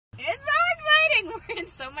It's so exciting. We're in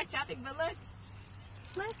so much shopping, but look.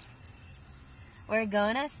 Look. We're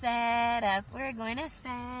gonna set up. We're gonna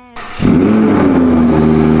set up.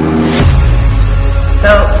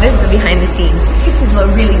 So this is the behind the scenes. This is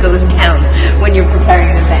what really goes down when you're preparing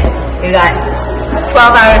an event. You got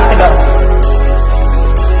 12 hours to go.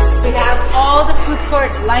 We have all the food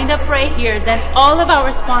court lined up right here. Then all of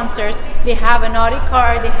our sponsors, they have an Audi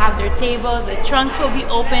car, they have their tables, the trunks will be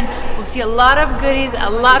open. We'll see a lot of goodies, a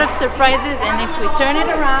lot of surprises, and if we turn it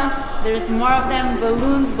around, there's more of them.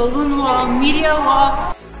 Balloons, balloon wall, media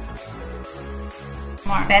wall.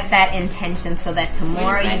 Set that intention so that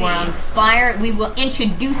tomorrow you are on fire. We will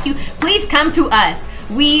introduce you. Please come to us.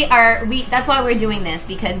 That's why we're doing this,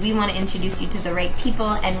 because we want to introduce you to the right people,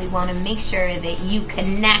 and we want to make sure that you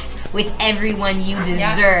connect with everyone you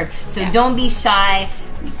deserve. So don't be shy.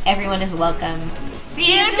 Everyone is welcome.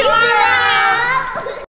 See you tomorrow!